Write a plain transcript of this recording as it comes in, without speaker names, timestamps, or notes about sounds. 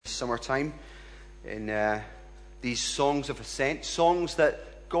summertime in these songs of ascent, songs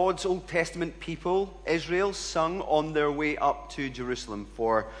that God's Old Testament people, Israel, sung on their way up to Jerusalem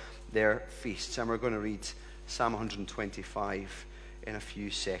for their feasts. And we're going to read Psalm 125 in a few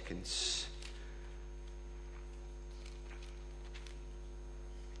seconds.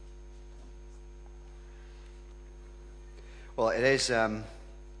 Well, it is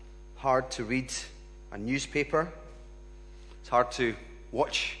hard to read a newspaper. It's hard to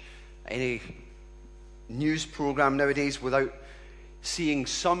watch any news program nowadays without seeing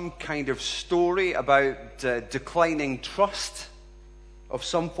some kind of story about declining trust of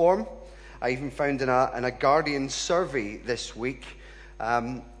some form. I even found in a Guardian survey this week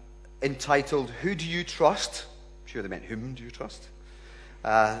entitled, "Who Do You Trust?" I'm sure they meant whom do you trust?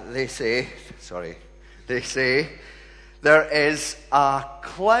 They say there is a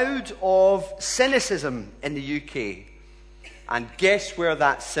cloud of cynicism in the UK. And guess where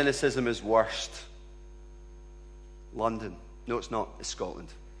that cynicism is worst? London. No, it's not. It's Scotland.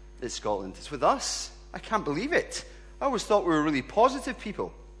 It's Scotland. It's with us. I can't believe it. I always thought we were really positive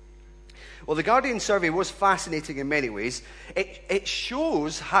people. Well, the Guardian survey was fascinating in many ways. It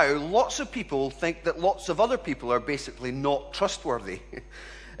shows how lots of people think that lots of other people are basically not trustworthy.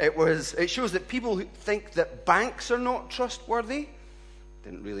 It shows that people who think that banks are not trustworthy.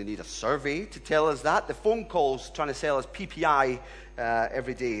 Didn't really need a survey to tell us that. The phone calls trying to sell us PPI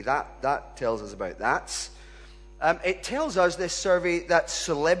every day, that tells us about that. It tells us, this survey, that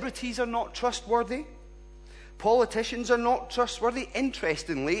celebrities are not trustworthy. Politicians are not trustworthy.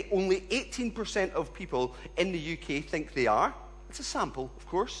 Interestingly, only 18% of people in the UK think they are. It's a sample, of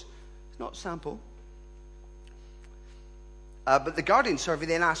course. It's not a sample. But the Guardian survey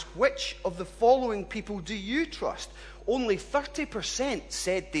then asked, which of the following people do you trust? Only 30%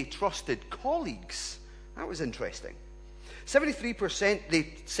 said they trusted colleagues. That was interesting. 73%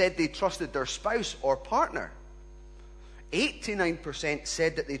 they said they trusted their spouse or partner. 89%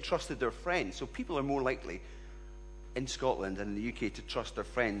 said that they trusted their friends. So people are more likely in Scotland and in the UK to trust their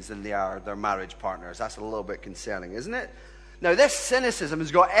friends than they are their marriage partners. That's a little bit concerning, isn't it? Now, this cynicism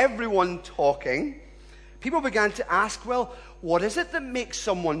has got everyone talking. People began to ask, well, what is it that makes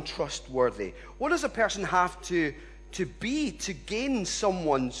someone trustworthy? What does a person have to be to gain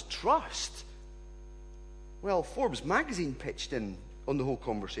someone's trust? Well, Forbes magazine pitched in on the whole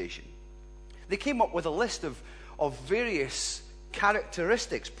conversation. They came up with a list of various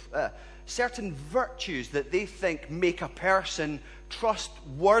characteristics, certain virtues that they think make a person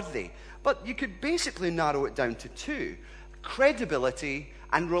trustworthy. But you could basically narrow it down to two: credibility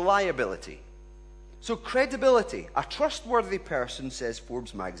and reliability. So credibility. A trustworthy person, says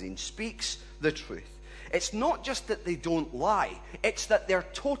Forbes magazine, speaks the truth. It's not just that they don't lie, it's that they're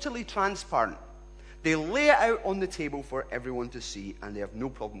totally transparent. They lay it out on the table for everyone to see, and they have no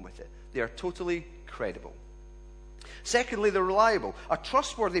problem with it. They are totally credible. Secondly, they're reliable. A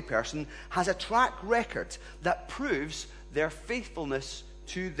trustworthy person has a track record that proves their faithfulness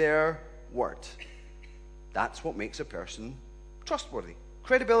to their word. That's what makes a person trustworthy.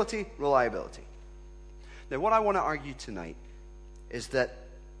 Credibility, reliability. Now, what I want to argue tonight is that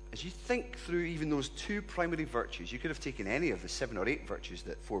as you think through even those two primary virtues, you could have taken any of the 7 or 8 virtues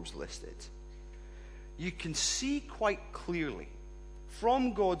that Forbes listed, you can see quite clearly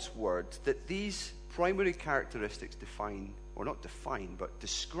from God's word that these primary characteristics define, or not define, but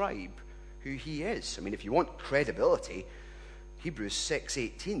describe who he is. I mean, if you want credibility, Hebrews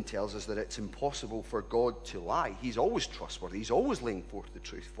 6:18 tells us that it's impossible for God to lie. He's always trustworthy. He's always laying forth the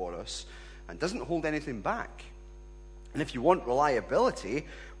truth for us and doesn't hold anything back. And if you want reliability,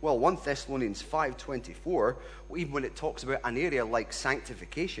 well, 1 Thessalonians 5:24, even when it talks about an area like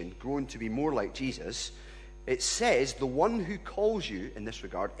sanctification, growing to be more like Jesus, it says the one who calls you in this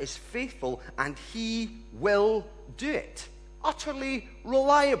regard is faithful and he will do it. Utterly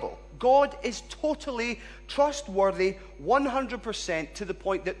reliable. God is totally trustworthy, 100%, to the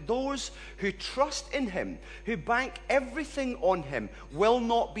point that those who trust in him, who bank everything on him, will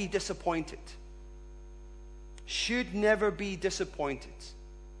not be disappointed. Should never be disappointed,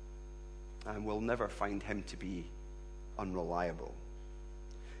 and will never find him to be unreliable.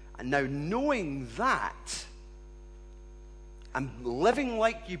 And now, knowing that and living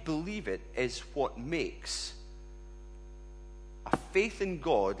like you believe it is what makes a faith in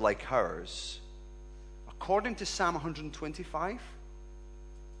God like ours, according to Psalm 125,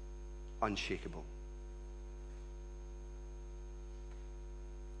 unshakable.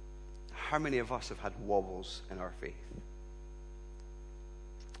 How many of us have had wobbles in our faith?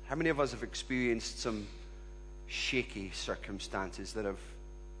 How many of us have experienced some shaky circumstances that have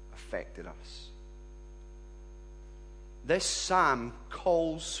affected us? this psalm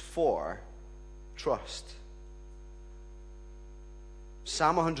calls for trust.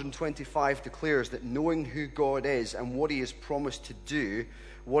 Psalm 125 declares that knowing who God is and what he has promised to do,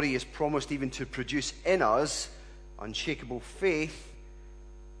 what he has promised even to produce in us, unshakable faith,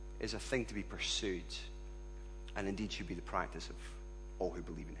 is a thing to be pursued, and indeed should be the practice of all who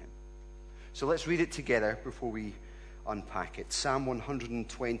believe in him. So let's read it together before we unpack it. Psalm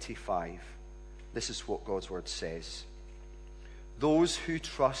 125. This is what God's word says. Those who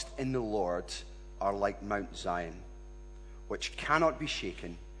trust in the Lord are like Mount Zion, which cannot be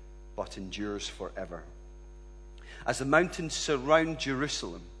shaken, but endures forever. As the mountains surround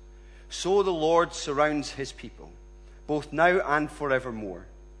Jerusalem, so the Lord surrounds his people, both now and forevermore.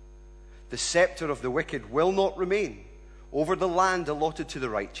 The scepter of the wicked will not remain over the land allotted to the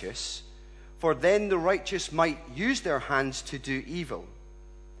righteous, for then the righteous might use their hands to do evil.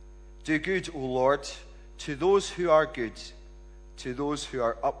 Do good, O Lord, to those who are good, to those who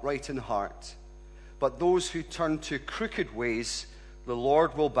are upright in heart. But those who turn to crooked ways, the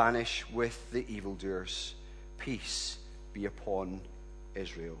Lord will banish with the evildoers. Peace be upon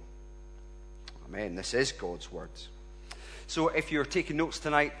Israel. Amen. This is God's word. So if you're taking notes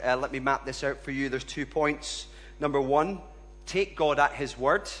tonight, let me map this out for you. There's 2 points. Number 1, take God at his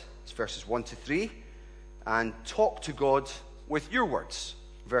word. It's verses 1 to 3. And talk to God with your words.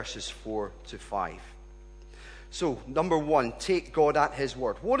 Verses 4 to 5. So, number 1, take God at his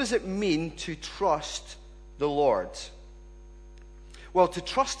word. What does it mean to trust the Lord? Well, to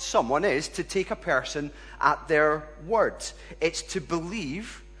trust someone is to take a person at their word. It's to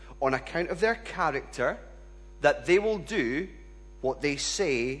believe, on account of their character, that they will do what they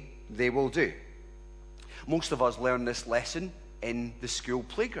say they will do. Most of us learn this lesson in the school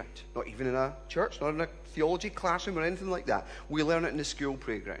playground. Not even in a church, not in a theology classroom or anything like that. We learn it in the school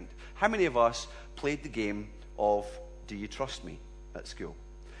playground. How many of us played the game of Do You Trust Me at school?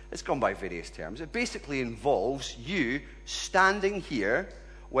 It's gone by various terms. It basically involves you standing here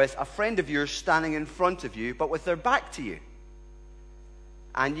with a friend of yours standing in front of you, but with their back to you.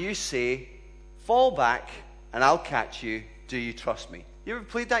 And you say, fall back and I'll catch you. Do you trust me? You ever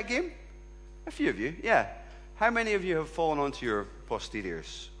played that game? A few of you, yeah. How many of you have fallen onto your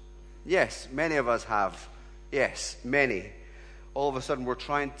posteriors? Yes, many of us have. Yes, many. All of a sudden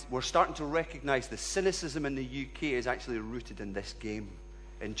we're starting to recognize the cynicism in the UK is actually rooted in this game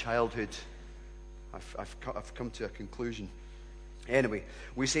in childhood. I've come to a conclusion. Anyway,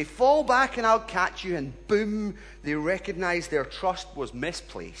 we say, fall back and I'll catch you, and boom, they recognize their trust was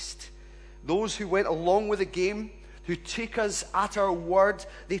misplaced. Those who went along with the game, who took us at our word,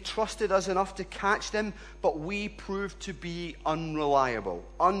 they trusted us enough to catch them, but we proved to be unreliable,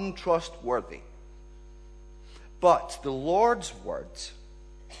 untrustworthy. But the Lord's word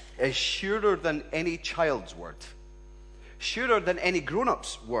is surer than any child's word, surer than any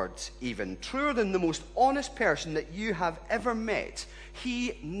grown-up's words even, truer than the most honest person that you have ever met.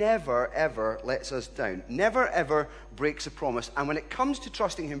 He never, ever lets us down, never, ever breaks a promise. And when it comes to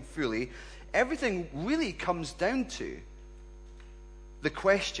trusting him fully, everything really comes down to the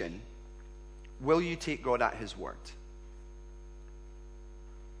question, will you take God at his word?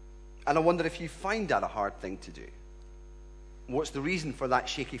 And I wonder if you find that a hard thing to do. What's the reason for that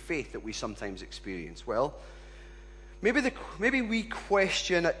shaky faith that we sometimes experience? Well, maybe we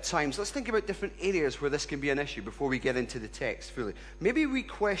question at times. Let's think about different areas where this can be an issue before we get into the text fully. Maybe we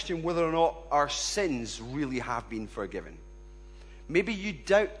question whether or not our sins really have been forgiven. Maybe you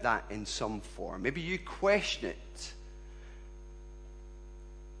doubt that in some form. Maybe you question it.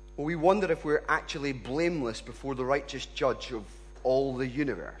 Or we wonder if we're actually blameless before the righteous judge of all the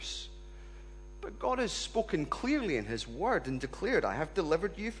universe. But God has spoken clearly in his word and declared, I have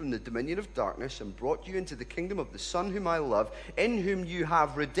delivered you from the dominion of darkness and brought you into the kingdom of the Son whom I love, in whom you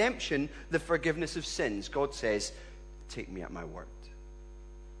have redemption, the forgiveness of sins. God says, take me at my word.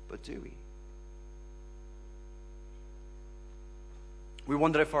 But do we? We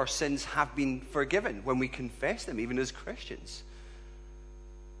wonder if our sins have been forgiven when we confess them, even as Christians.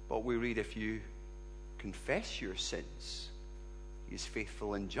 But we read, if you confess your sins, he is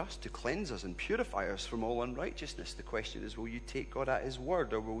faithful and just to cleanse us and purify us from all unrighteousness. The question is, will you take God at his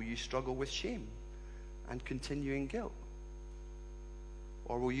word, or will you struggle with shame and continue in guilt?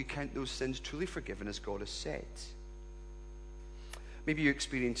 Or will you count those sins truly forgiven as God has said? Maybe you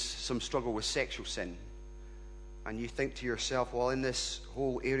experience some struggle with sexual sin, and you think to yourself, well, in this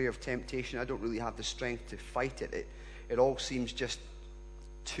whole area of temptation, I don't really have the strength to fight it. It all seems just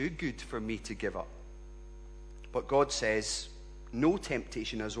too good for me to give up. But God says, No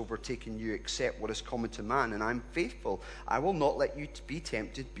temptation has overtaken you except what is common to man, and I'm faithful. I will not let you be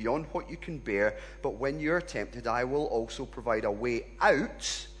tempted beyond what you can bear, but when you're tempted, I will also provide a way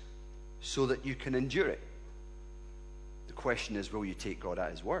out so that you can endure it. The question is, will you take God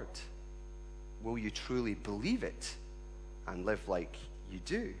at his word? Will you truly believe it and live like you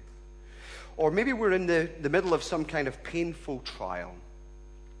do? Or maybe we're in the middle of some kind of painful trial.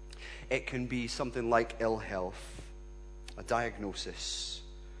 It can be something like ill health, a diagnosis,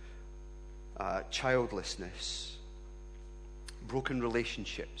 childlessness, broken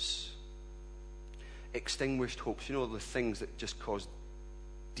relationships, extinguished hopes. You know, the things that just cause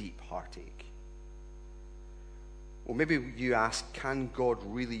deep heartache. Well, maybe you ask, can God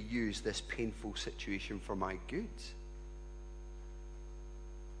really use this painful situation for my good?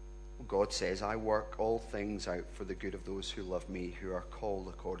 Well, God says, I work all things out for the good of those who love me, who are called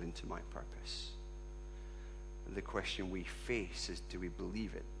according to my purpose. And the question we face is, do we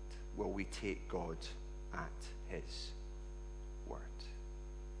believe it? Will we take God at his word?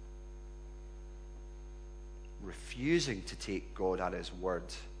 Refusing to take God at his word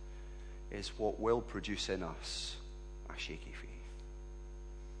is what will produce in us a shaky faith.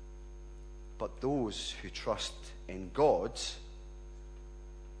 But those who trust in God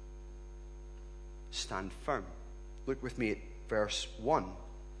stand firm. Look with me at verse 1.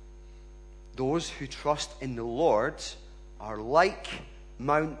 Those who trust in the Lord are like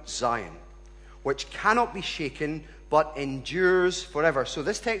Mount Zion, which cannot be shaken, but endures forever. So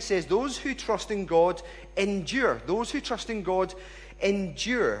this text says, those who trust in God endure. Those who trust in God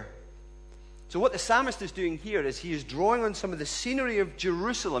endure. So what the psalmist is doing here is he is drawing on some of the scenery of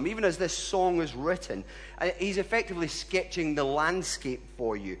Jerusalem, even as this song is written. He's effectively sketching the landscape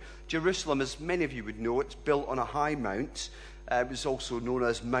for you. Jerusalem, as many of you would know, it's built on a high mount. It was also known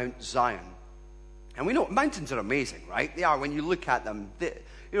as Mount Zion. And we know mountains are amazing, right? They are. When you look at them,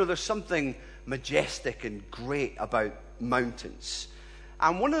 there's something majestic and great about mountains.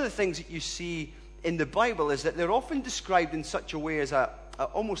 And one of the things that you see in the Bible is that they're often described in such a way as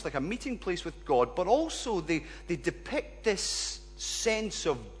almost like a meeting place with God, but also they depict this sense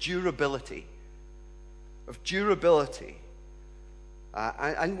of durability.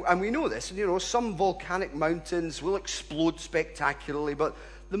 And we know this. Some volcanic mountains will explode spectacularly, but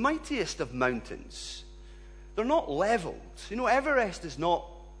the mightiest of mountains, they're not leveled. Everest is not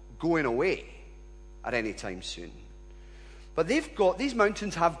going away at any time soon. But these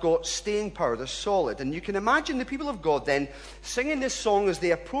mountains have got staying power. They're solid. And you can imagine the people of God then singing this song as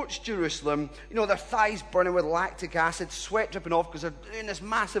they approach Jerusalem. Their thighs burning with lactic acid, sweat dripping off because they're doing this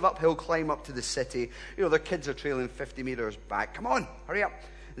massive uphill climb up to the city. Their kids are trailing 50 meters back. Come on, hurry up.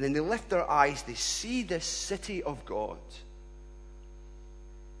 And then they lift their eyes. They see this city of God.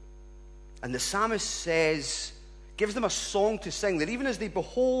 And the psalmist gives them a song to sing that even as they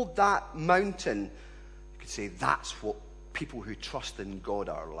behold that mountain, you could say that's what people who trust in God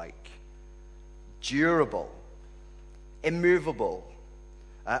are like. Durable, immovable,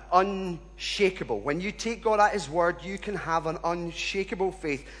 unshakable. When you take God at his word, you can have an unshakable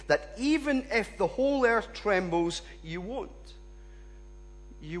faith that even if the whole earth trembles, you won't.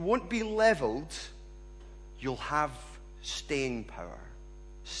 You won't be leveled. You'll have staying power.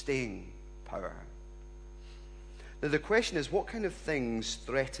 Staying power. Now the question is, what kind of things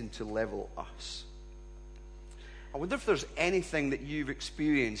threaten to level us? I wonder if there's anything that you've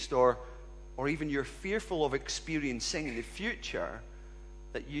experienced or even you're fearful of experiencing in the future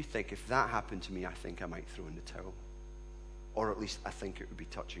that you think, if that happened to me, I think I might throw in the towel. Or at least I think it would be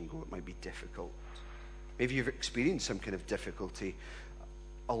touch and go. It might be difficult. Maybe you've experienced some kind of difficulty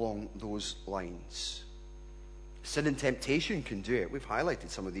along those lines. Sin and temptation can do it. We've highlighted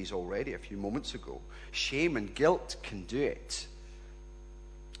some of these already a few moments ago. Shame and guilt can do it.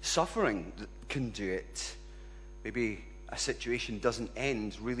 Suffering can do it. Maybe a situation doesn't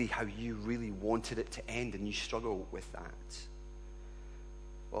end really how you really wanted it to end, and you struggle with that.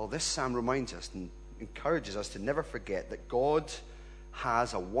 Well, this psalm reminds us and encourages us to never forget that God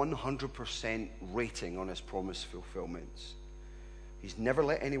has a 100% rating on his promise fulfillments. He's never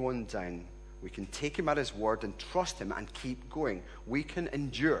let anyone down. We can take him at his word and trust him and keep going. We can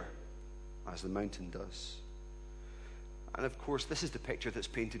endure as the mountain does. And of course, this is the picture that's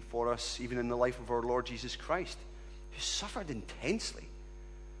painted for us even in the life of our Lord Jesus Christ, who suffered intensely,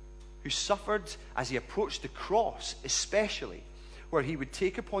 who suffered as he approached the cross, especially, where he would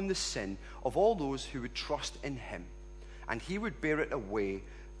take upon the sin of all those who would trust in him, and he would bear it away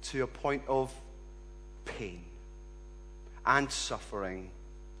to a point of pain and suffering,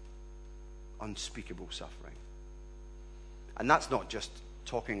 unspeakable suffering. And that's not just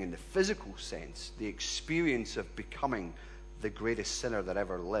talking in the physical sense, the experience of becoming the greatest sinner that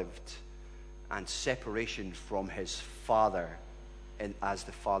ever lived, and separation from his Father, and as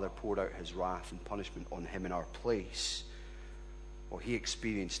the Father poured out his wrath and punishment on him in our place. Well, he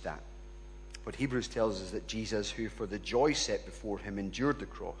experienced that. But Hebrews tells us that Jesus, who for the joy set before him endured the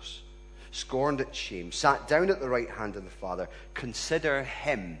cross, scorned its shame, sat down at the right hand of the Father. Consider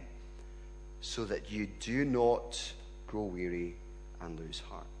him, so that you do not grow weary and lose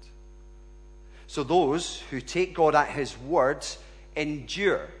heart. So those who take God at his word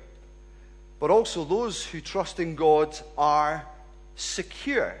endure. But also those who trust in God are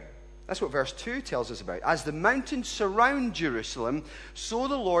secure. That's what verse 2 tells us about. As the mountains surround Jerusalem, so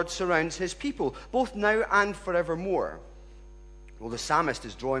the Lord surrounds his people, both now and forevermore. Well, the psalmist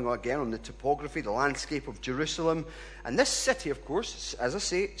is drawing again on the topography, the landscape of Jerusalem. And this city, of course, as I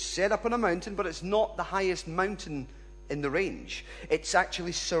say, set up on a mountain, but it's not the highest mountain in the range. It's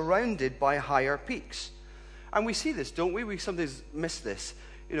actually surrounded by higher peaks. And we see this, don't we? We sometimes miss this.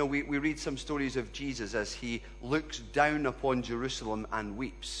 You know, we read some stories of Jesus as he looks down upon Jerusalem and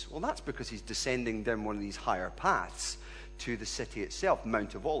weeps. Well, that's because he's descending down one of these higher paths to the city itself.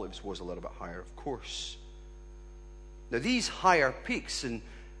 Mount of Olives was a little bit higher, of course. Now, these higher peaks, and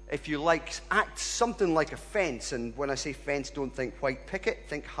if you like, act something like a fence. And when I say fence, don't think white picket.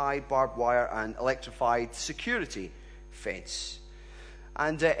 Think high barbed wire and electrified security fence.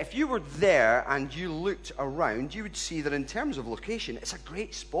 And if you were there and you looked around, you would see that in terms of location, it's a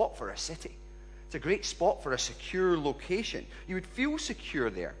great spot for a city. It's a great spot for a secure location. You would feel secure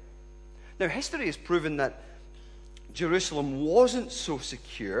there. Now, history has proven that Jerusalem wasn't so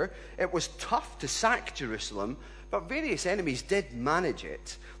secure. It was tough to sack Jerusalem, but various enemies did manage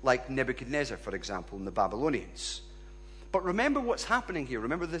it, like Nebuchadnezzar, for example, and the Babylonians. But remember what's happening here.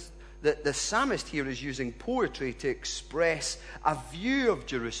 Remember this. The psalmist here is using poetry to express a view of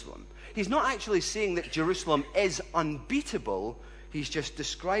Jerusalem. He's not actually saying that Jerusalem is unbeatable. He's just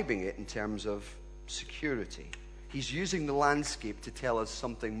describing it in terms of security. He's using the landscape to tell us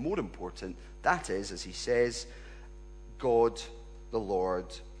something more important. That is, as he says, God, the Lord,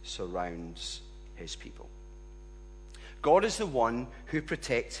 surrounds his people. God is the one who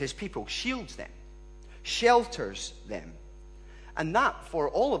protects his people, shields them, shelters them. And that, for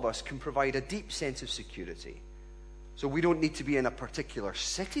all of us, can provide a deep sense of security. So we don't need to be in a particular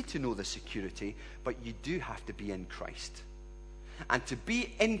city to know the security, but you do have to be in Christ. And to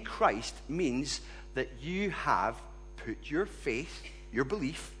be in Christ means that you have put your faith, your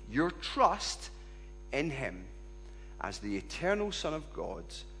belief, your trust in him as the eternal Son of God,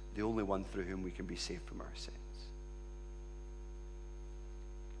 the only one through whom we can be saved from our sins.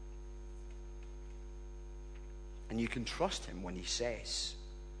 And you can trust him when he says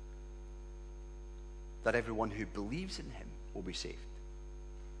that everyone who believes in him will be saved.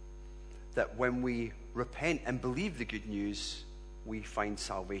 That when we repent and believe the good news, we find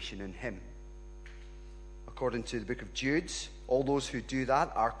salvation in him. According to the book of Jude, all those who do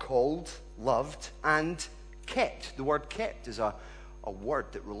that are called, loved, and kept. The word kept is a word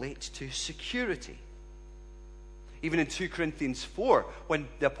that relates to security. Even in 2 Corinthians 4, when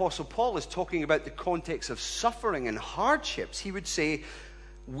the Apostle Paul is talking about the context of suffering and hardships, he would say,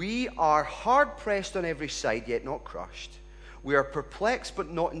 we are hard-pressed on every side, yet not crushed. We are perplexed,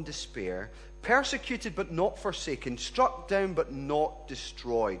 but not in despair. Persecuted, but not forsaken. Struck down, but not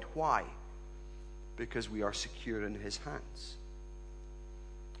destroyed. Why? Because we are secure in his hands.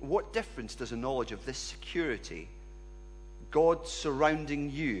 What difference does a knowledge of this security, God surrounding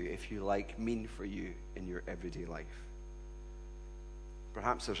you, if you like, mean for you in your everyday life?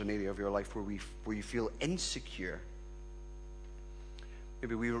 Perhaps there's an area of your life where you feel insecure.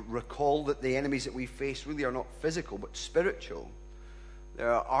 Maybe we recall that the enemies that we face really are not physical but spiritual.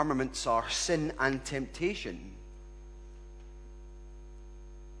 Their armaments are sin and temptation.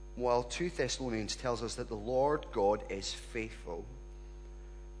 While 2 Thessalonians tells us that the Lord God is faithful.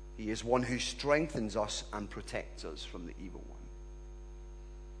 He is one who strengthens us and protects us from the evil one.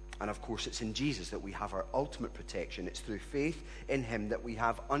 And of course, it's in Jesus that we have our ultimate protection. It's through faith in him that we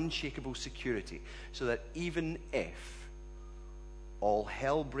have unshakable security, so that even if all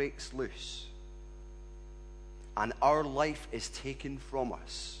hell breaks loose and our life is taken from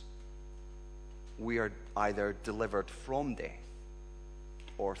us, we are either delivered from death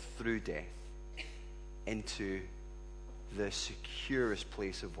or through death into the securest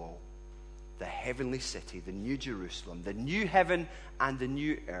place of all, the heavenly city, the new Jerusalem, the new heaven and the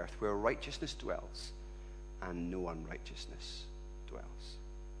new earth, where righteousness dwells and no unrighteousness dwells.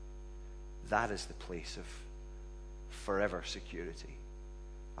 That is the place of forever security,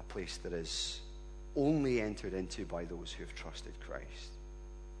 a place that is only entered into by those who have trusted Christ.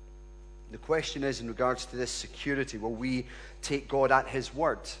 The question is, in regards to this security, will we take God at his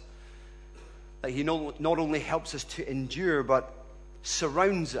word? That he not only helps us to endure, but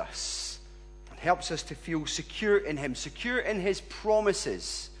surrounds us and helps us to feel secure in him, secure in his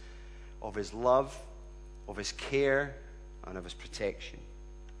promises of his love, of his care, and of his protection.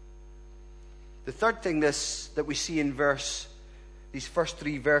 The third thing that we see in these first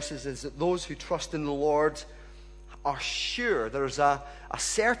three verses is that those who trust in the Lord are sure. There's a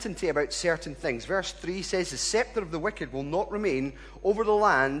certainty about certain things. Verse 3 says, the scepter of the wicked will not remain over the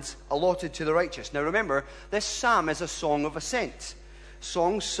land allotted to the righteous. Now remember, this psalm is a song of ascent.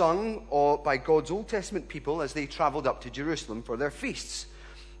 Songs sung by God's Old Testament people as they traveled up to Jerusalem for their feasts.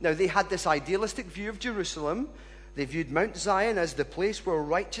 Now they had this idealistic view of Jerusalem. They viewed Mount Zion as the place where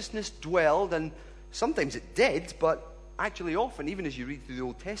righteousness dwelled, and sometimes it did, but actually often, even as you read through the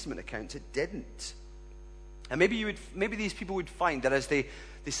Old Testament accounts, it didn't. And maybe these people would find that as they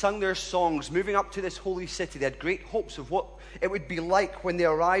sung their songs moving up to this holy city, they had great hopes of what it would be like when they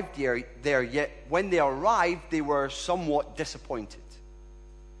arrived there, yet when they arrived, they were somewhat disappointed.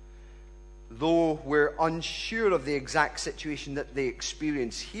 Though we're unsure of the exact situation that they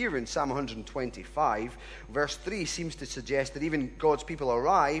experience here in Psalm 125, verse 3 seems to suggest that even God's people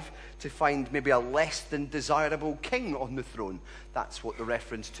arrive to find maybe a less than desirable king on the throne. That's what the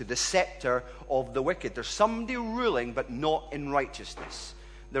reference to the scepter of the wicked. There's somebody ruling, but not in righteousness.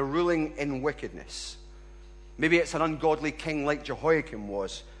 They're ruling in wickedness. Maybe it's an ungodly king like Jehoiakim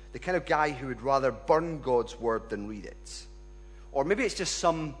was, the kind of guy who would rather burn God's word than read it. Or maybe it's just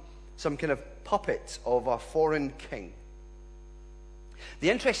some kind of puppet of a foreign king.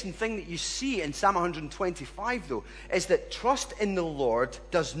 The interesting thing that you see in Psalm 125, though, is that trust in the Lord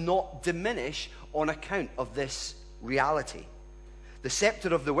does not diminish on account of this reality. The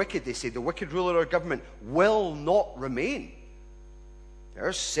scepter of the wicked, they say, the wicked ruler or government will not remain.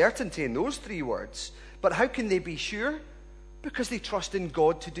 There's certainty in those three words. But how can they be sure? Because they trust in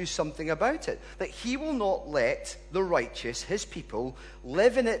God to do something about it. That he will not let the righteous, his people,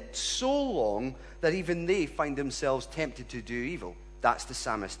 live in it so long that even they find themselves tempted to do evil. That's the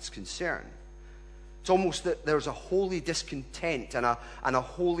psalmist's concern. It's almost that there's a holy discontent and a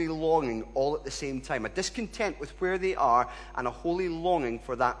holy longing all at the same time. A discontent with where they are and a holy longing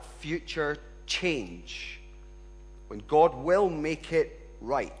for that future change, when God will make it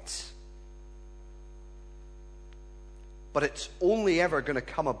right. But it's only ever going to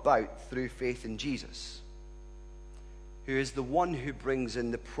come about through faith in Jesus, who is the one who brings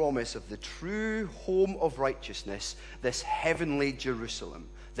in the promise of the true home of righteousness, this heavenly Jerusalem,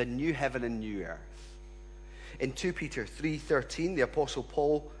 the new heaven and new earth. In 2 Peter 3:13, the Apostle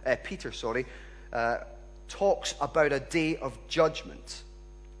Peter talks about a day of judgment,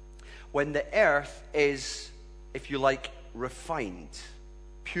 when the earth is, if you like, refined,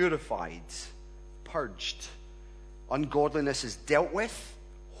 purified, purged. Ungodliness is dealt with.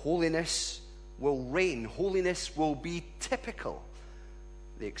 Holiness will reign. Holiness will be typical,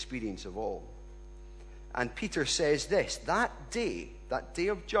 the experience of all. And Peter says this, that day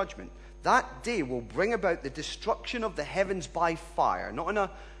of judgment, that day will bring about the destruction of the heavens by fire, not in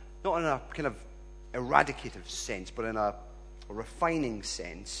a kind of eradicative sense, but in a refining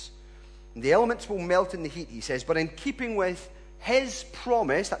sense. And the elements will melt in the heat, he says, but in keeping with his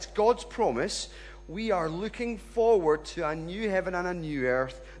promise, that's God's promise, we are looking forward to a new heaven and a new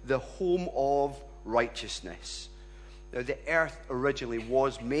earth, the home of righteousness. Now, the earth originally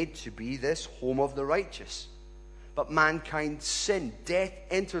was made to be this home of the righteous. But mankind sinned. Death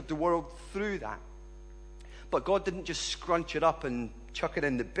entered the world through that. But God didn't just scrunch it up and chuck it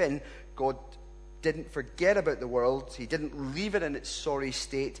in the bin. God didn't forget about the world. He didn't leave it in its sorry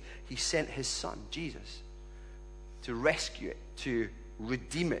state. He sent his son, Jesus, to rescue it, to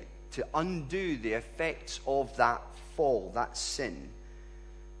redeem it, to undo the effects of that fall, that sin.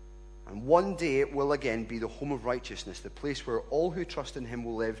 And one day it will again be the home of righteousness, the place where all who trust in him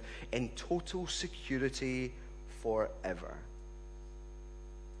will live in total security forever.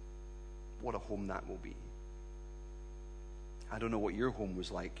 What a home that will be. I don't know what your home was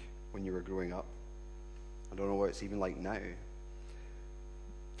like when you were growing up. I don't know what it's even like now.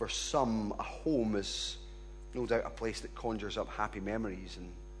 For some, a home is no doubt a place that conjures up happy memories and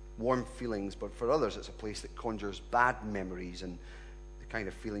warm feelings, but for others it's a place that conjures bad memories and the kind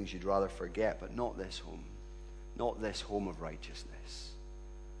of feelings you'd rather forget. But not this home. Not this home of righteousness.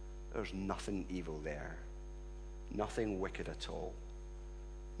 There's nothing evil there. Nothing wicked at all.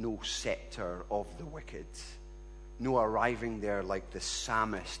 No scepter of the wicked. No arriving there like the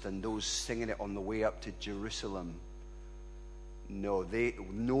psalmist and those singing it on the way up to Jerusalem.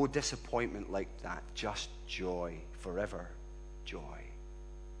 No disappointment like that. Just joy. Forever joy.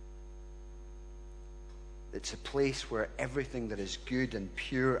 It's a place where everything that is good and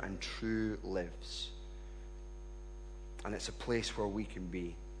pure and true lives. And it's a place where we can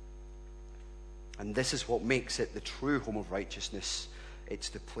be. And this is what makes it the true home of righteousness. It's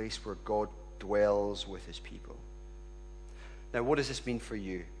the place where God dwells with his people. Now, what does this mean for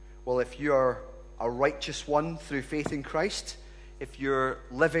you? Well, if you are a righteous one through faith in Christ, if you're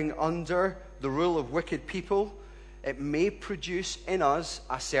living under the rule of wicked people, it may produce in us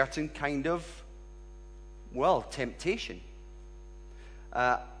a certain kind of, well, temptation,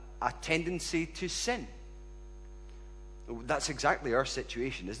 a tendency to sin. That's exactly our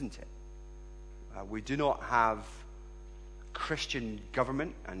situation, isn't it? We do not have Christian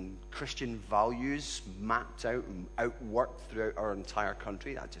government and Christian values mapped out and outworked throughout our entire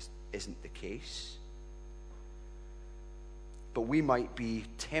country. That just isn't the case. But we might be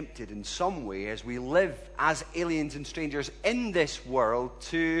tempted in some way as we live as aliens and strangers in this world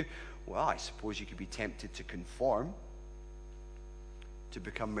to, well, I suppose you could be tempted to conform, to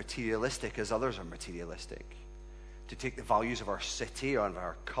become materialistic as others are materialistic, to take the values of our city or of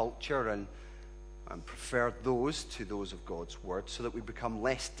our culture and prefer those to those of God's word so that we become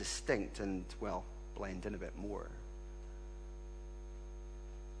less distinct and, well, blend in a bit more.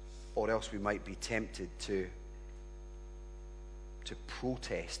 Or else we might be tempted to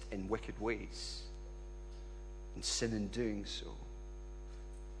protest in wicked ways and sin in doing so.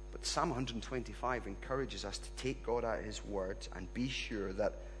 But Psalm 125 encourages us to take God at his word and be sure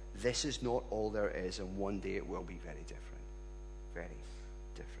that this is not all there is, and one day it will be very different. Very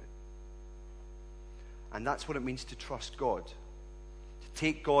different. And that's what it means to trust God. To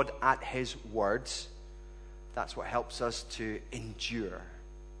take God at his words. That's what helps us to endure.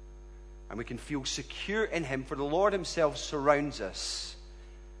 And we can feel secure in him, for the Lord himself surrounds us.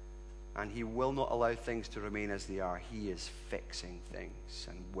 And he will not allow things to remain as they are. He is fixing things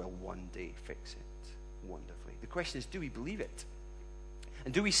and will one day fix it wonderfully. The question is, do we believe it?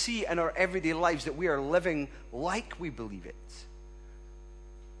 And do we see in our everyday lives that we are living like we believe it?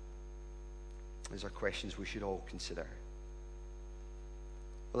 These are questions we should all consider.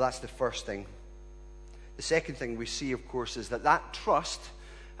 Well, that's the first thing. The second thing we see, of course, is that trust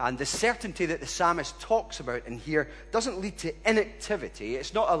and the certainty that the psalmist talks about in here doesn't lead to inactivity.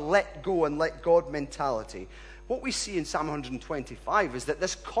 It's not a let go and let God mentality. What we see in Psalm 125 is that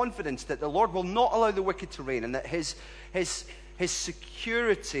this confidence that the Lord will not allow the wicked to reign and that his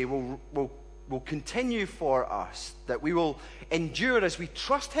security will continue for us, that we will endure as we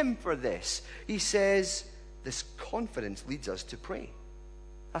trust him for this. He says this confidence leads us to pray.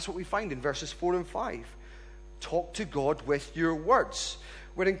 That's what we find in verses 4 and 5. Talk to God with your words.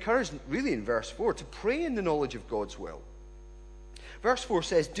 We're encouraged, really, in verse 4, to pray in the knowledge of God's will. Verse 4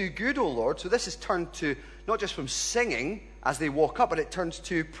 says, do good, O Lord. So this is turned to, not just from singing as they walk up, but it turns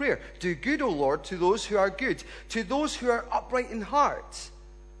to prayer. Do good, O Lord, to those who are good, to those who are upright in heart.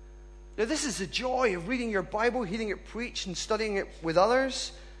 Now, this is the joy of reading your Bible, hearing it preached, and studying it with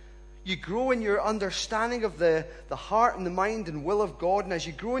others. You grow in your understanding of the heart and the mind and will of God, and as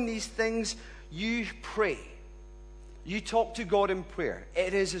you grow in these things, you pray. You talk to God in prayer.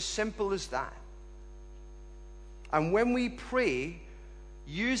 It is as simple as that. And when we pray,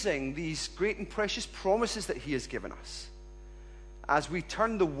 using these great and precious promises that he has given us, as we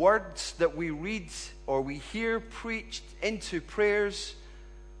turn the words that we read or we hear preached into prayers,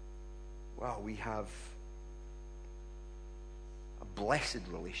 well, we have a blessed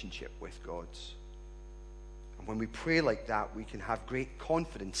relationship with God. And when we pray like that, we can have great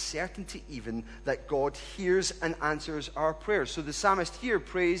confidence, certainty even, that God hears and answers our prayers. So the psalmist here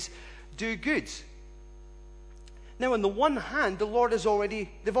prays, do good. Now, on the one hand,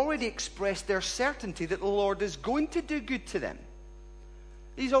 they've already expressed their certainty that the Lord is going to do good to them.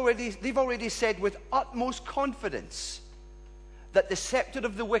 They've already said with utmost confidence that the scepter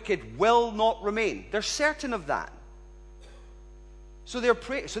of the wicked will not remain. They're certain of that. So they're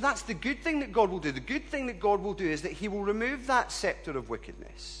praying. So that's the good thing that God will do. The good thing that God will do is that he will remove that scepter of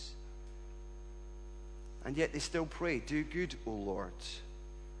wickedness. And yet they still pray, do good, O Lord.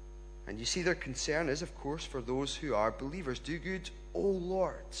 And you see their concern is, of course, for those who are believers. Do good, O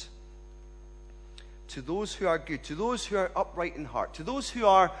Lord. To those who are good, to those who are upright in heart, to those who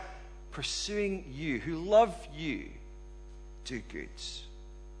are pursuing you, who love you, do good.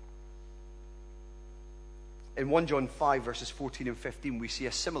 In 1 John 5, verses 14 and 15, we see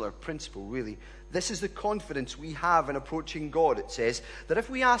a similar principle, really. This is the confidence we have in approaching God. It says that if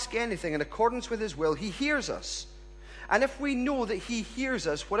we ask anything in accordance with his will, he hears us. And if we know that he hears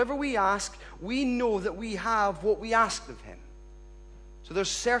us, whatever we ask, we know that we have what we asked of him. So there's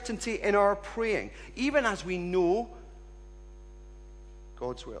certainty in our praying, even as we know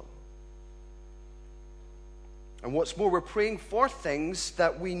God's will. And what's more, we're praying for things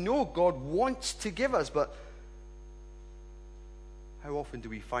that we know God wants to give us. But how often do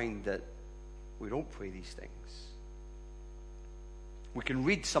we find that we don't pray these things? We can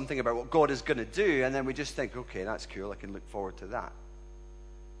read something about what God is going to do, and then we just think, okay, that's cool, I can look forward to that.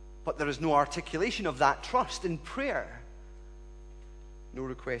 But there is no articulation of that trust in prayer. No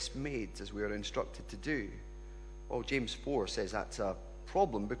request made, as we are instructed to do. Well, James 4 says that's a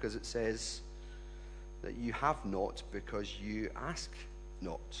problem, because it says that you have not because you ask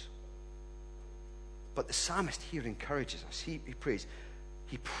not. But the psalmist here encourages us. He prays.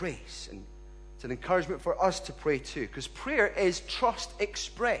 He prays. And it's an encouragement for us to pray too, because prayer is trust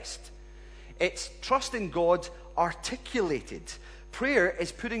expressed. It's trust in God articulated. Prayer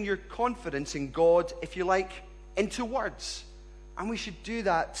is putting your confidence in God, if you like, into words. And we should do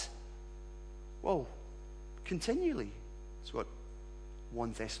that, well, continually. That's what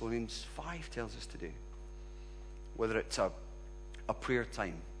 1 Thessalonians 5 tells us to do. Whether it's a prayer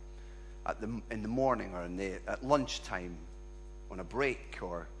time in the morning, or at lunchtime, on a break,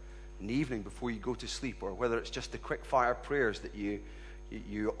 or in the evening before you go to sleep, or whether it's just the quick fire prayers that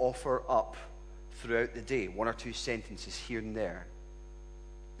you offer up throughout the day, 1 or 2 sentences here and there.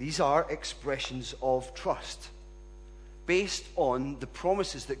 These are expressions of trust based on the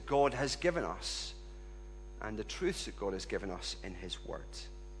promises that God has given us and the truths that God has given us in His Word.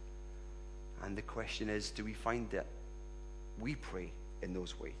 And the question is, do we find that we pray in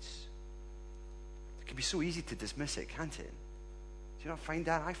those ways? It can be so easy to dismiss it, can't it? Do you not find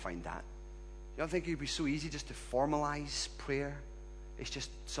that? I find that. You don't think it would be so easy just to formalize prayer? It's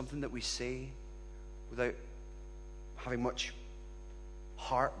just something that we say without having much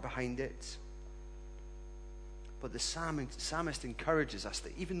heart behind it. But the psalmist encourages us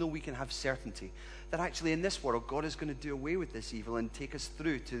that even though we can have certainty that actually in this world God is going to do away with this evil and take us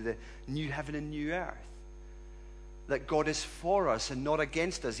through to the new heaven and new earth, that God is for us and not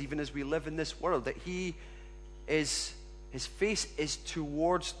against us even as we live in this world, that His face is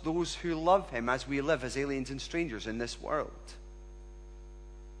towards those who love Him as we live as aliens and strangers in this world.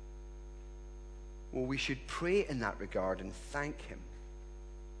 Well, we should pray in that regard and thank Him.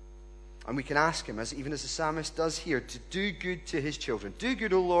 And we can ask Him, even as the psalmist does here, to do good to His children. Do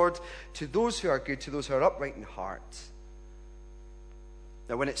good, O Lord, to those who are good, to those who are upright in heart.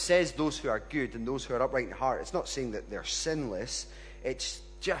 Now, when it says those who are good and those who are upright in heart, it's not saying that they're sinless. It's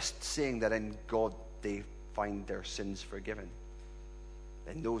just saying that in God they find their sins forgiven.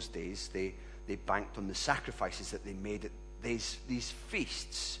 In those days, they banked on the sacrifices that they made at these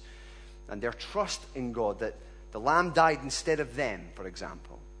feasts. And their trust in God, that the Lamb died instead of them, for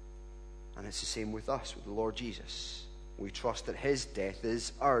example. And it's the same with us, with the Lord Jesus. We trust that His death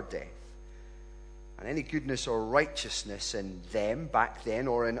is our death. And any goodness or righteousness in them back then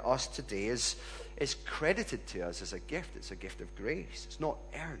or in us today is credited to us as a gift. It's a gift of grace. It's not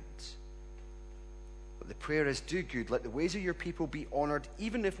earned. But the prayer is, do good. Let the ways of your people be honored,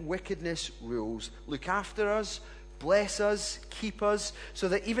 even if wickedness rules. Look after us, bless us, keep us, so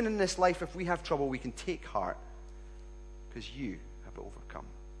that even in this life, if we have trouble, we can take heart, because you have overcome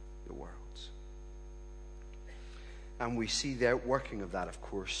the world. And we see the outworking of that, of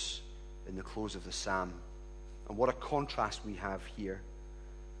course, in the close of the psalm. And what a contrast we have here.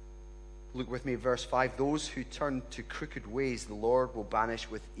 Look with me at verse 5. Those who turn to crooked ways, the Lord will banish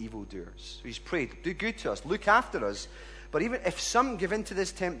with evildoers. So He's prayed, do good to us, look after us. But even if some give in to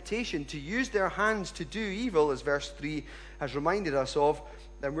this temptation to use their hands to do evil, as verse 3 has reminded us of,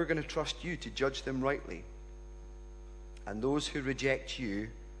 then we're going to trust You to judge them rightly. And those who reject You,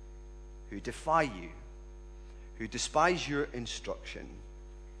 who defy You, who despise Your instruction,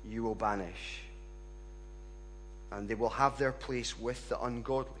 You will banish. And they will have their place with the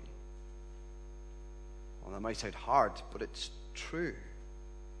ungodly. Well, that might sound hard, but it's true.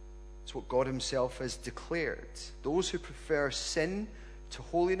 It's what God Himself has declared. Those who prefer sin to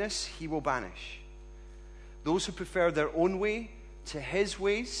holiness, He will banish. Those who prefer their own way to His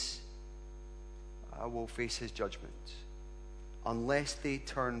ways will face His judgment, unless they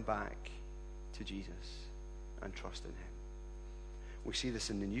turn back to Jesus and trust in Him. We see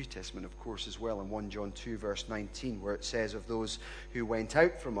this in the New Testament, of course, as well, in 1 John 2, verse 19, where it says of those who went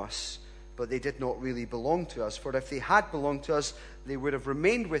out from us, but they did not really belong to us. For if they had belonged to us, they would have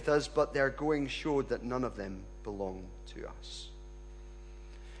remained with us, but their going showed that none of them belonged to us.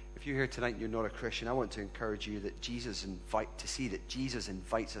 If you're here tonight and you're not a Christian, I want to encourage you that Jesus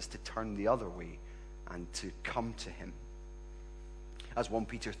invites us to turn the other way and to come to Him. As 1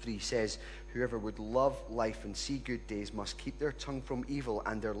 Peter 3 says, whoever would love life and see good days must keep their tongue from evil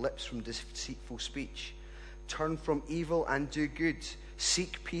and their lips from deceitful speech. Turn from evil and do good.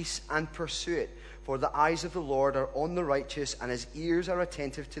 Seek peace and pursue it. For the eyes of the Lord are on the righteous, and his ears are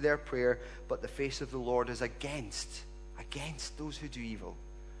attentive to their prayer, but the face of the Lord is against those who do evil.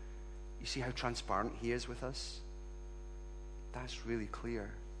 You see how transparent he is with us? That's really clear.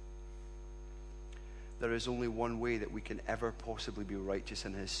 There is only one way that we can ever possibly be righteous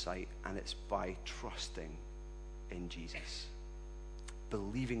in his sight, and it's by trusting in Jesus,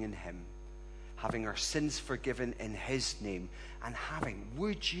 believing in him, having our sins forgiven in his name, and having,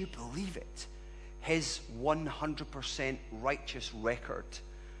 would you believe it, his 100% righteous record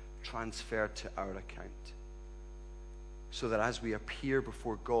transferred to our account. So that as we appear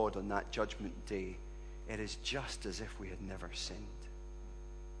before God on that judgment day, it is just as if we had never sinned.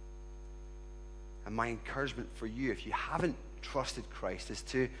 And my encouragement for you, if you haven't trusted Christ, is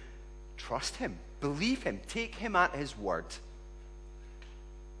to trust him, believe him, take him at his word,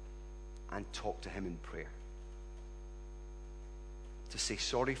 and talk to him in prayer. To say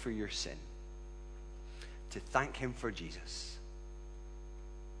sorry for your sin, to thank him for Jesus,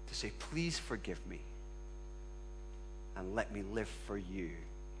 to say, please forgive me, and let me live for you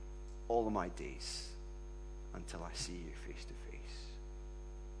all of my days until I see you face to face.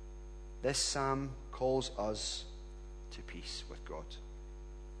 This psalm calls us to peace with God.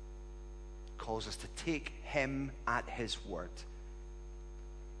 Calls us to take him at his word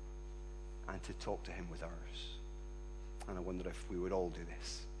and to talk to him with ours. And I wonder if we would all do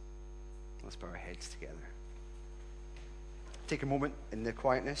this. Let's bow our heads together. Take a moment in the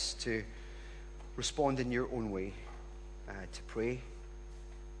quietness to respond in your own way. To pray.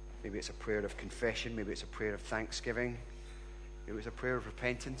 Maybe it's a prayer of confession. Maybe it's a prayer of thanksgiving. Maybe it's a prayer of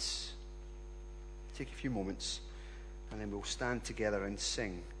repentance. Take a few moments, and then we'll stand together and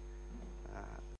sing